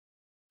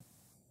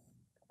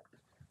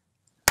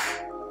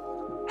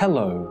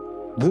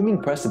Hello,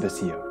 Looming Precipice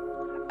here.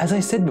 As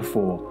I said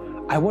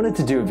before, I wanted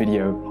to do a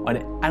video on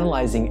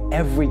analyzing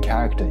every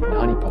character in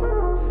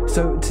Huniepop.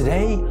 So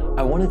today,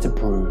 I wanted to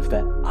prove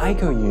that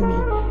Aiko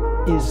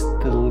Yumi is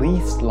the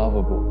least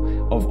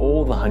lovable of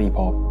all the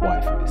Huniepop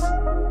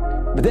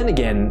waifus. But then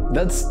again,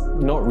 that's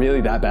not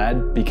really that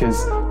bad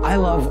because I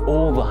love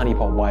all the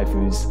Huniepop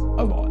waifus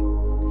a lot.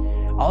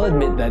 I'll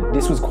admit that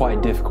this was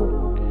quite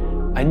difficult.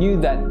 I knew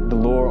that the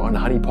lore on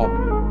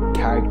Huniepop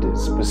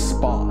characters was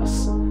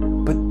sparse,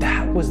 but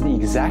that was the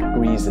exact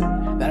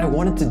reason that I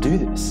wanted to do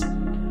this.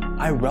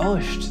 I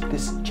relished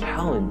this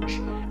challenge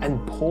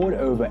and pored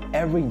over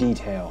every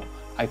detail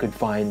I could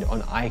find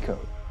on Aiko,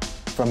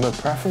 from her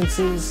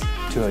preferences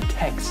to her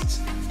texts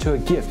to her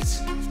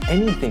gifts,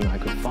 anything I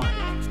could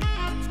find.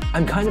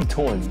 I'm kind of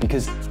torn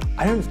because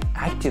I don't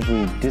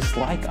actively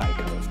dislike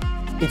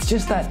Aiko. It's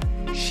just that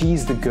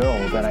she's the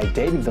girl that I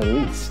dated the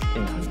least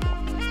in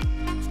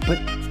Huniepop. But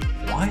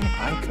why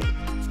Aiko?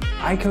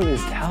 Aiko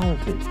is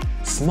talented,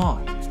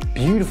 smart,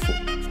 beautiful,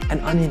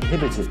 and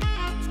uninhibited.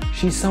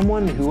 She's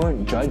someone who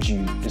won't judge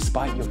you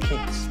despite your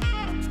kinks.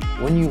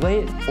 When you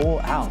lay it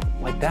all out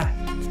like that,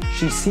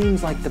 she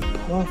seems like the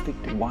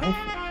perfect waifu.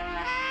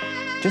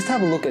 Just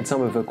have a look at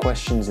some of her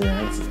questions and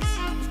answers.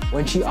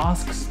 When she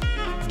asks,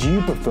 "Do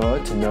you prefer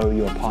to know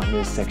your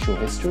partner's sexual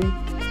history?"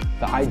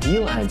 the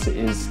ideal answer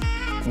is,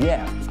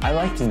 "Yeah, I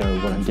like to know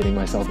what I'm getting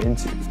myself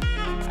into."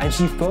 And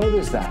she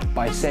furthers that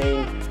by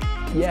saying,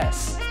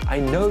 "Yes, I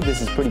know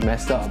this is pretty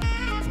messed up,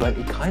 but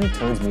it kind of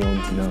turns me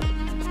on to know."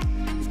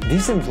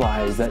 This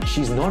implies that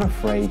she's not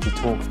afraid to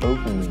talk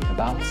openly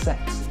about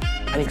sex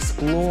and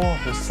explore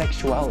her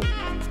sexuality,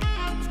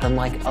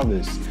 unlike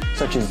others,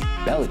 such as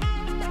Belly.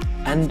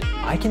 And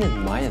I can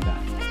admire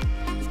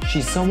that.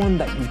 She's someone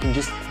that you can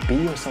just be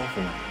yourself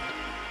around.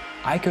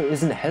 Aiko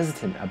isn't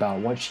hesitant about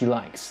what she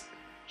likes.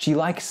 She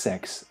likes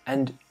sex,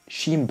 and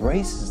she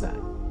embraces that.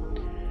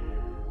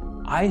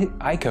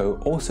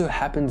 Aiko also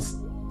happens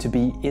to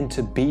be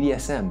into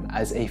BDSM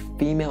as a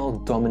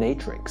female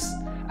dominatrix,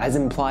 as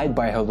implied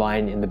by her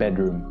line in the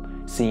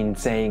bedroom scene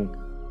saying,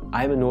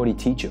 "I'm a naughty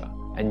teacher,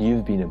 and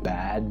you've been a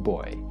bad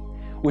boy,"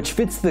 which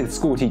fits the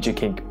school teacher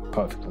kink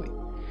perfectly.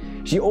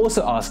 She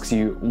also asks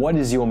you, what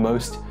is your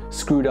most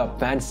screwed up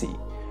fantasy?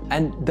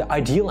 And the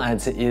ideal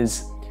answer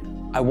is,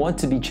 "I want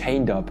to be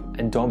chained up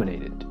and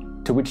dominated,"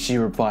 to which she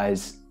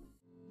replies,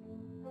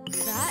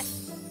 "That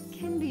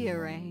can be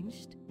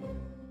arranged."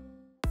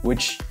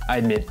 Which I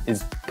admit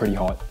is pretty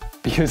hot,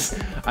 because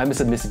I'm a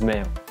submissive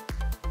male.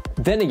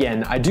 Then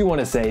again, I do want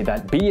to say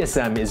that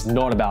BDSM is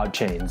not about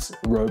chains,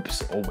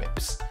 ropes, or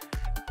whips.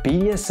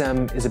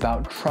 BDSM is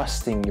about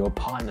trusting your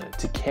partner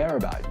to care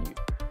about you,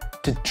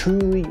 to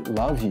truly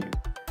love you,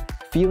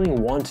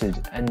 feeling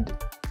wanted, and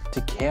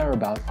to care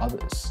about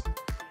others.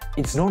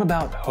 It's not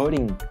about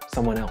hurting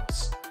someone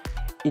else.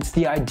 It's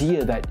the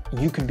idea that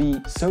you could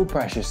be so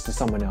precious to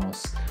someone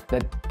else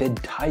that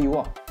they'd tie you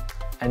up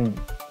and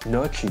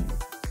nurture you.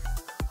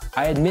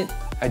 I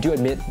do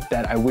admit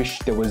that I wish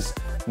there was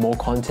more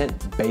content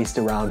based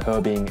around her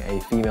being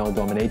a female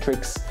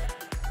dominatrix,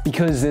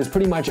 because there's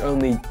pretty much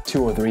only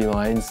 2 or 3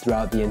 lines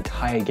throughout the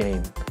entire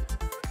game.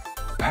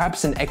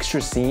 Perhaps an extra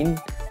scene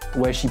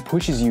where she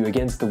pushes you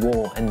against the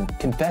wall and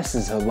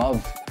confesses her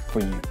love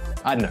for you.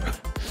 I don't know.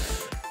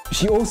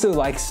 She also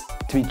likes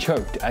to be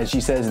choked, as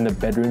she says in the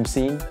bedroom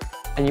scene,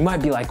 and you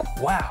might be like,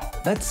 wow,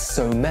 that's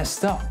so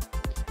messed up.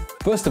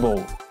 First of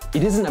all,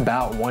 it isn't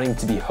about wanting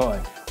to be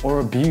hurt or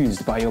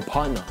abused by your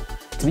partner.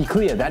 To be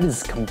clear, that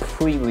is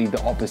completely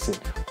the opposite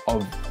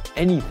of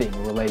anything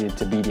related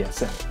to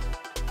BDSM.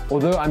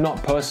 Although I'm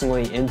not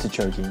personally into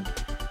choking,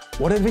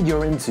 whatever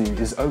you're into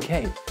is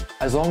okay,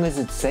 as long as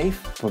it's safe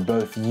for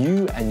both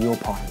you and your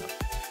partner.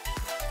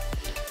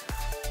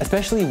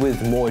 Especially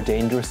with more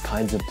dangerous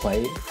kinds of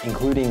play,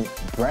 including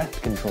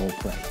breath control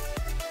play,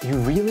 you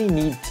really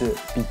need to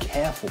be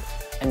careful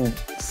and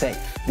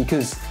safe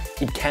because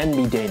it can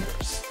be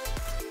dangerous.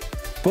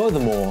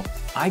 Furthermore,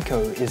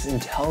 Aiko is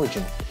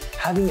intelligent,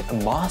 having a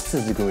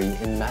master's degree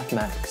in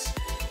mathematics,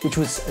 which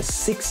was a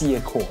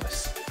 6-year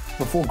course,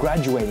 before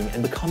graduating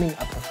and becoming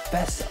a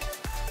professor.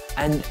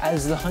 And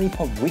as the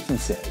Huniepop wiki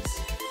says,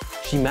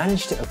 she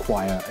managed to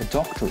acquire a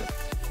doctorate,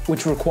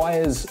 which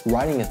requires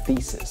writing a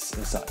thesis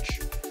and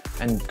such.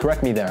 And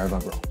correct me there if I'm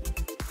wrong.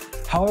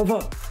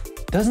 However,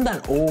 doesn't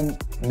that all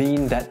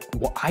mean that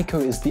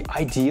Aiko is the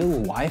ideal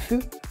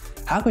waifu?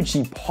 How could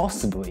she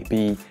possibly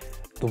be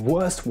the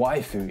worst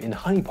waifu in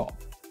Huniepop?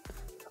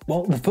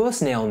 Well, the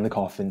first nail in the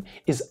coffin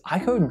is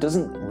Aiko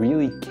doesn't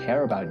really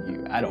care about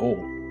you at all.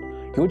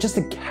 You're just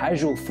a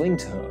casual fling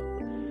to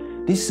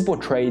her. This is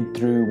portrayed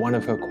through one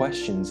of her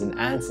questions and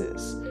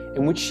answers,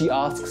 in which she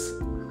asks,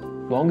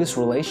 "Longest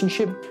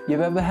relationship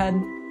you've ever had?"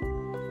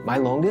 "My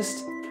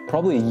longest?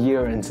 Probably a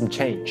year and some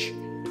change."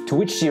 To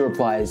which she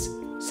replies,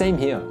 "Same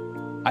here.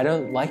 I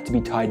don't like to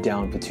be tied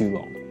down for too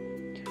long."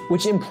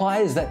 Which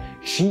implies that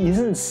she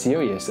isn't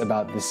serious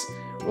about this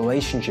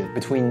relationship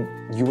between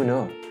you and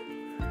her.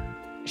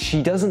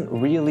 She doesn't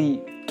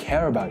really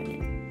care about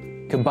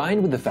you.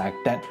 Combined with the fact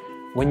that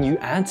when you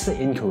answer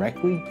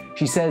incorrectly,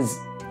 she says,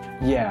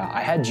 Yeah,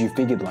 I had you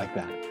figured like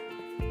that.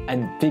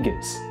 And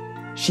figures.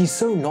 She's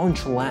so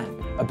nonchalant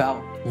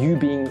about you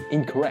being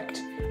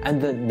incorrect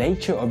and the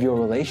nature of your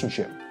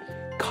relationship,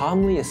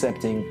 calmly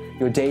accepting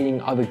you're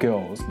dating other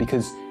girls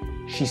because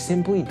she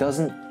simply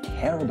doesn't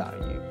care about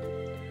you.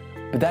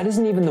 But that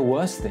isn't even the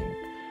worst thing.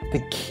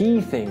 The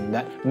key thing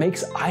that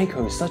makes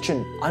Aiko such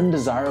an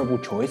undesirable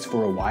choice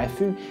for a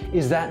waifu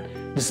is that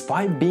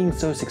despite being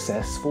so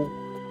successful,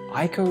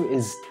 Aiko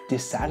is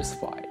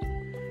dissatisfied.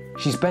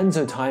 She spends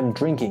her time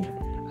drinking,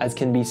 as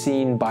can be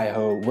seen by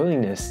her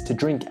willingness to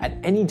drink at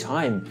any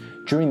time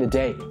during the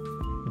day,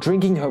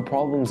 drinking her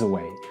problems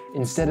away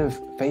instead of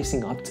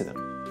facing up to them.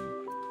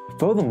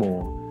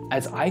 Furthermore,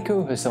 as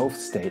Aiko herself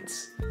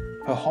states,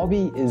 her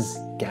hobby is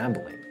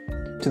gambling,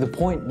 to the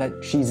point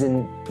that she's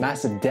in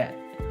massive debt,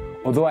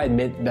 although I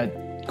admit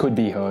that could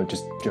be her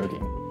just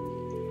joking.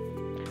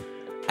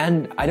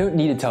 And I don't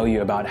need to tell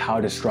you about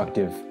how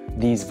destructive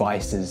these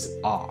vices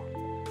are.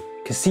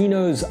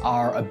 Casinos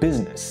are a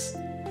business.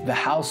 The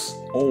house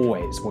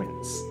always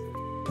wins.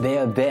 They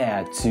are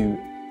there to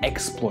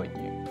exploit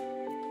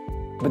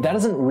you. But that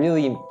doesn't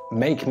really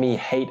make me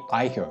hate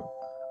Aiko.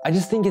 I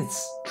just think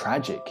it's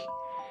tragic.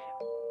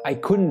 I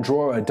couldn't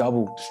draw a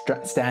double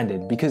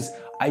standard because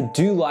I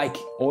do like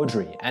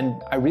Audrey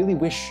and I really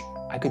wish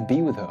I could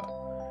be with her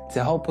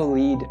to help her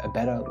lead a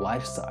better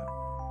lifestyle.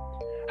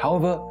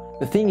 However,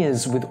 the thing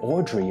is, with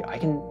Audrey, I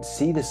can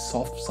see this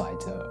soft side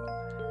to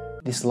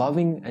her. This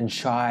loving and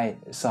shy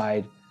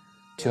side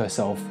to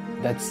herself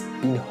that's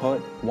been hurt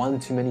one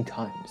too many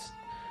times.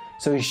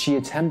 So she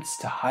attempts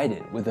to hide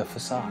it with a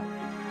facade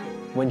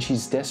when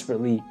she's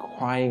desperately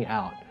crying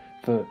out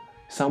for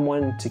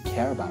someone to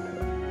care about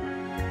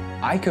her.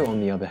 Aiko,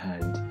 on the other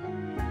hand,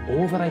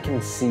 all that I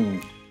can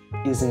see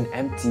is an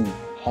empty,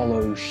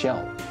 hollow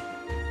shell.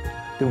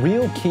 The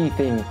real key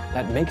thing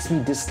that makes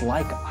me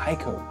dislike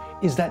Aiko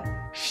is that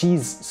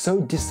she's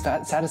so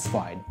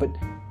dissatisfied, but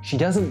she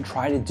doesn't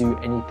try to do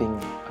anything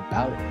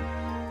about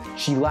it.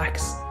 She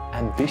lacks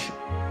ambition.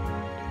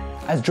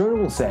 As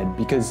Journal said,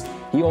 because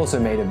he also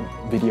made a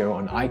video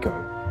on Aiko,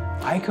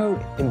 Aiko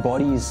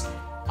embodies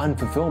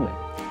unfulfillment,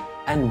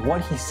 and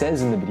what he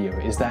says in the video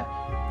is that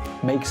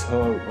makes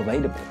her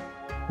relatable.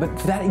 But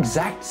for that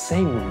exact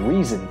same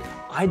reason,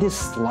 I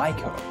dislike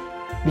her,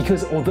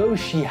 because although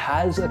she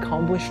has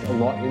accomplished a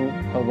lot in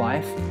her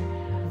life,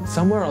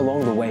 somewhere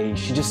along the way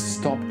she just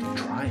stopped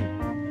trying.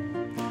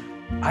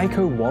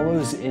 Aiko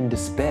wallows in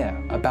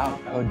despair about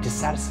her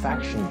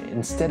dissatisfaction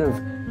instead of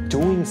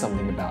doing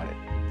something about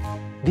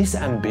it. This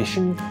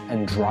ambition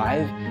and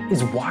drive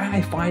is why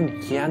I find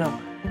Kiana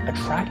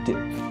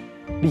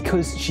attractive,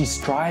 because she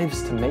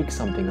strives to make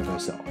something of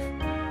herself,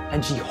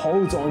 and she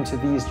holds on to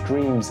these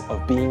dreams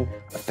of being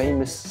a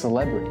famous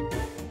celebrity.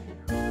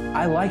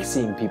 I like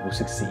seeing people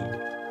succeed.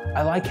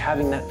 I like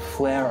having that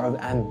flair of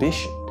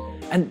ambition,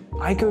 and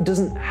Aiko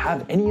doesn't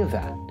have any of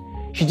that.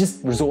 She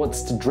just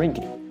resorts to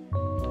drinking.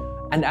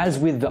 And as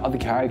with the other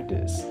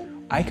characters,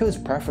 Aiko's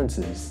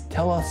preferences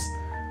tell us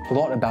a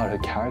lot about her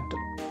character.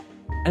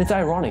 And it's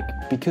ironic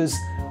because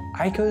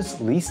Aiko's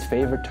least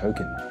favorite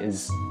token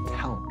is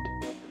talent,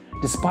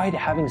 despite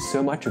having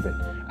so much of it,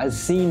 as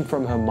seen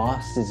from her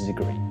master's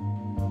degree.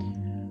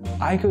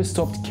 Aiko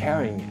stopped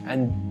caring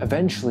and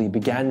eventually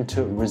began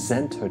to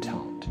resent her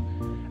talent,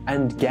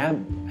 and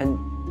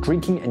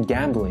drinking and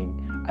gambling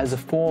as a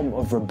form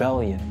of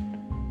rebellion,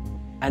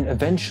 and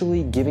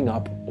eventually giving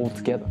up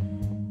altogether.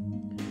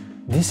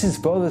 This is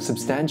further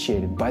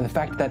substantiated by the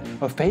fact that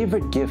her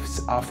favorite gifts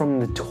are from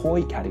the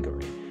toy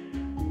category.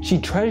 She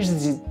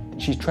treasures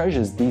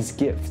these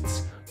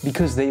gifts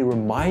because they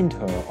remind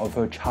her of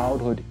her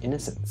childhood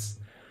innocence,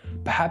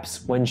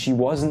 perhaps when she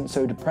wasn't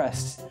so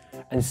depressed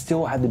and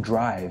still had the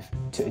drive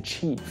to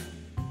achieve.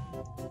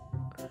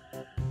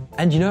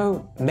 And you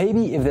know,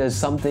 maybe if there's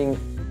something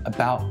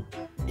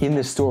in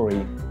the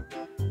story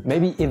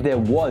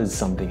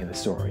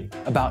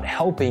about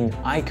helping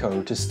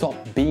Aiko to stop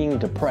being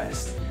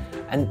depressed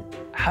and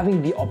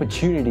having the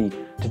opportunity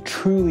to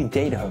truly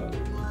date her,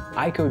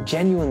 Aiko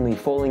genuinely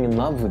falling in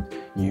love with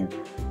you,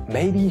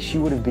 maybe she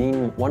would have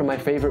been one of my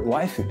favorite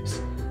waifus.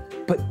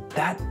 But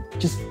that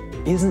just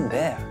isn't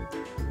there.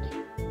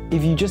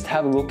 If you just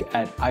have a look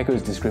at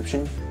Aiko's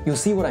description, you'll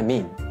see what I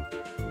mean.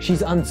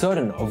 She's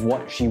uncertain of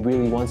what she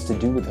really wants to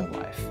do with her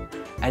life,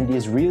 and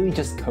is really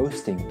just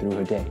coasting through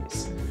her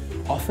days,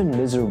 often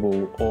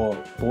miserable or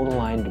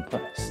borderline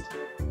depressed.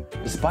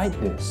 Despite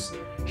this,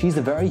 she's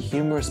a very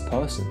humorous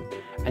person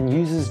and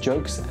uses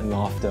jokes and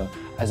laughter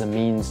as a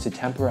means to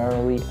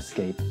temporarily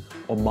escape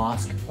or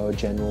mask her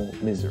general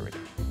misery.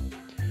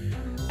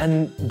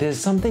 And there's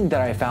something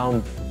that I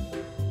found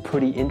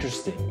pretty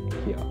interesting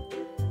here,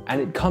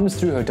 and it comes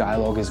through her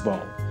dialogue as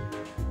well.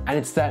 And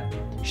it's that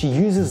she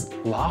uses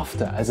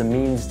laughter as a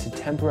means to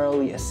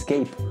temporarily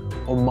escape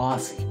or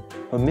mask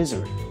her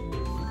misery,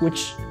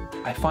 which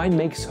I find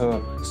makes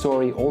her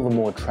story all the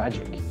more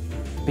tragic,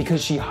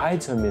 because she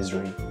hides her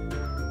misery,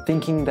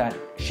 thinking that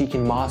she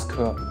can mask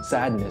her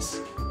sadness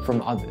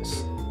from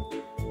others.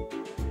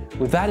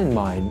 With that in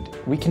mind,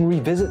 we can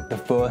revisit the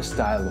first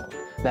dialogue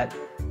that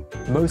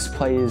most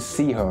players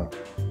see her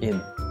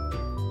in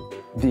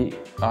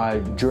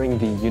during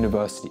the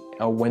university,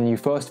 or when you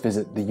first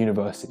visit the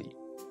university.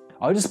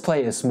 I'll just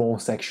play a small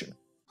section.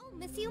 Oh,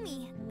 Miss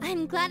Yumi,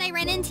 I'm glad I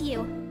ran into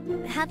you.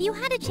 Have you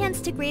had a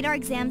chance to grade our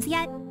exams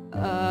yet?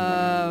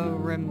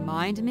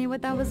 Remind me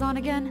what that was on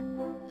again?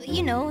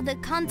 You know, the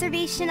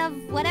conservation of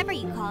whatever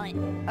you call it.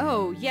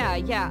 Oh,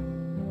 yeah.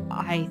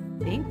 I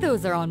think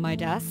those are on my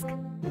desk.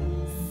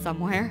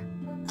 Somewhere.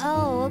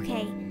 Oh,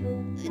 okay.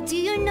 Do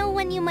you know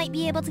when you might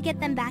be able to get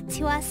them back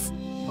to us?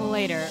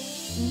 Later.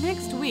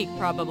 Next week,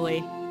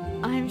 probably.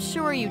 I'm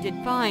sure you did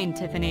fine,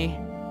 Tiffany.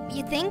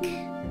 You think?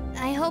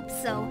 I hope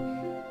so.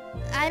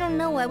 I don't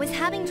know, I was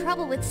having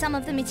trouble with some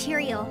of the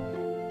material.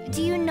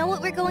 Do you know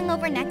what we're going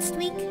over next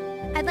week?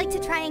 I'd like to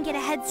try and get a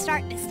head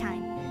start this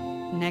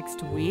time.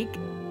 Next week?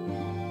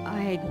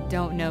 I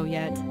don't know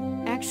yet.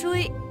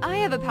 Actually, I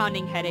have a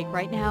pounding headache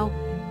right now.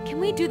 Can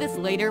we do this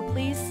later,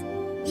 please?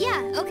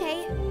 Yeah,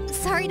 okay.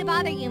 Sorry to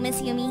bother you,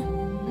 Miss Yumi.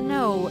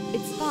 No,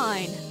 it's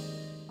fine.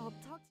 I'll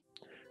talk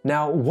to you.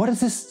 Now, what does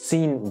this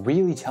scene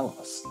really tell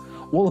us?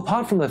 Well,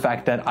 apart from the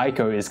fact that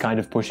Aiko is kind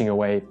of pushing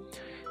away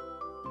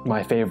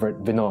my favorite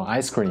vanilla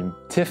ice cream,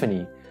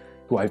 Tiffany,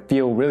 who I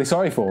feel really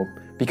sorry for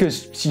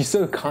because she's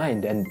so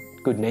kind and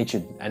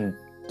good-natured and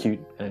cute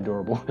and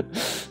adorable.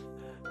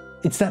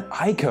 It's that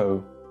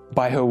Aiko,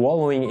 by her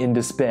wallowing in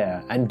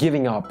despair and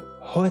giving up,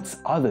 hurts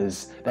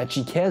others that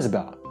she cares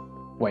about.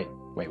 Wait,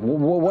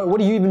 what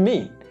do you even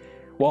mean?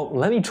 Well,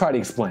 let me try to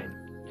explain.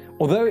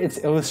 Although it's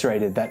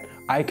illustrated that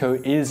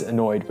Aiko is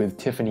annoyed with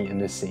Tiffany in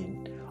this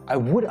scene, I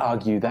would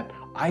argue that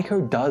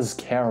Aiko does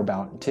care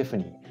about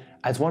Tiffany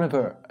as one of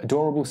her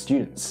adorable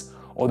students.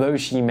 Although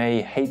she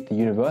may hate the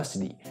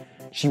university,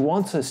 she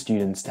wants her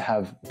students to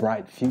have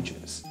bright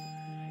futures.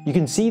 You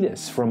can see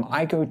this from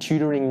Aiko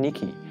tutoring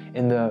Nikki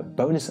in the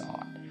bonus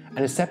art and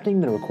accepting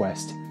the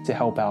request to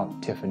help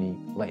out Tiffany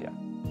later.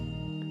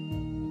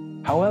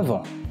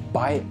 However,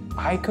 by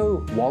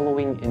Aiko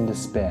wallowing in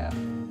despair,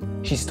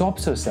 she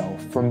stops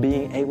herself from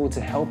being able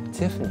to help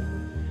Tiffany,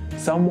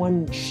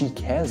 someone she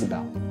cares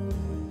about.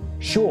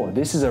 Sure,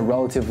 this is a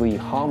relatively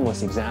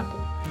harmless example,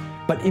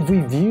 but if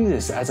we view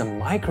this as a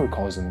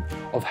microcosm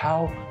of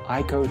how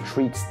Aiko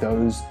treats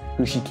those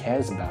who she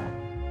cares about,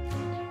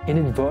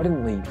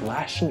 inadvertently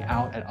lashing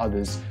out at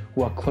others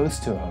who are close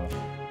to her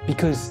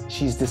because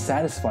she's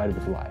dissatisfied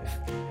with life,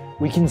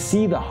 we can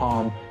see the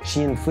harm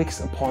she inflicts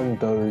upon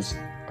those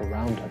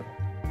around her.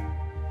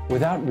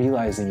 Without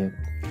realizing it,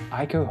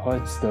 Aiko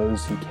hurts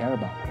those who care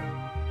about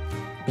her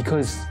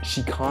because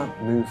she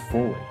can't move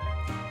forward.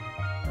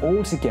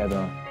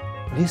 Altogether,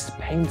 this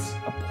paints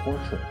a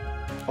portrait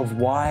of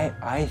why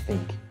I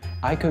think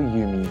Aiko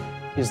Yumi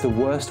is the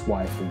worst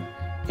waifu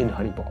in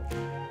Huniepop.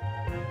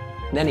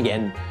 Then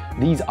again,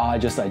 these are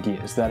just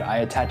ideas that I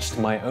attach to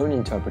my own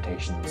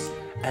interpretations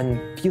and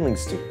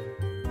feelings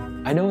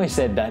to. I know I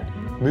said that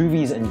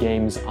movies and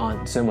games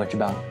aren't so much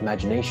about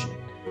imagination.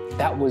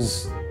 That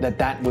was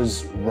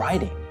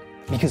writing,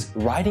 because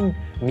writing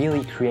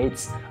merely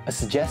creates a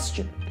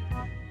suggestion,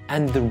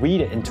 and the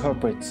reader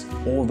interprets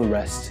all the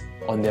rest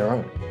on their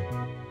own.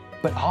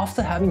 But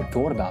after having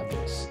thought about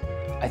this,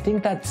 I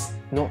think that's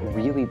not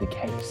really the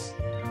case.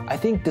 I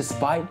think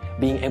despite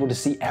being able to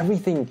see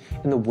everything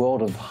in the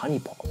world of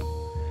Huniepop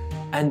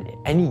and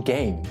any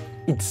game,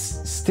 it's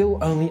still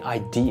only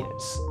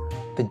ideas,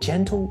 the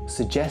gentle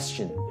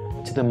suggestion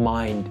to the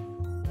mind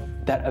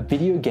that a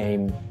video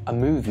game, a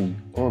movie,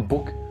 or a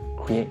book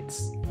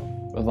creates,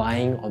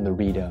 relying on the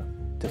reader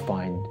to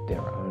find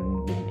their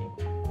own meaning.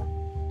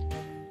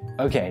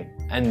 Okay,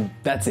 and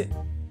that's it.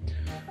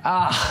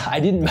 I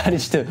didn't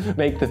manage to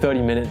make the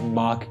 30-minute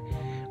mark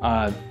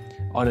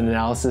on an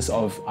analysis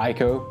of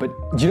Aiko, but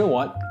you know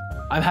what?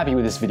 I'm happy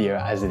with this video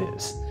as it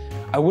is.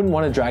 I wouldn't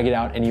want to drag it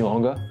out any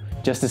longer,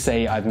 just to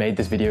say I've made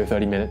this video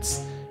 30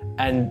 minutes,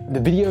 and the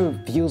video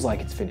feels like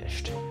it's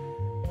finished.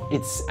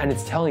 It's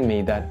telling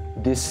me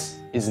that this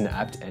is an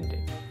apt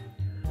ending.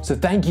 So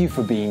thank you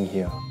for being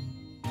here.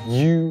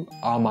 You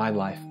are my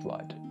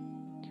lifeblood.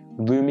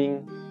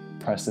 Looming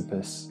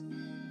Precipice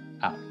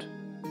out.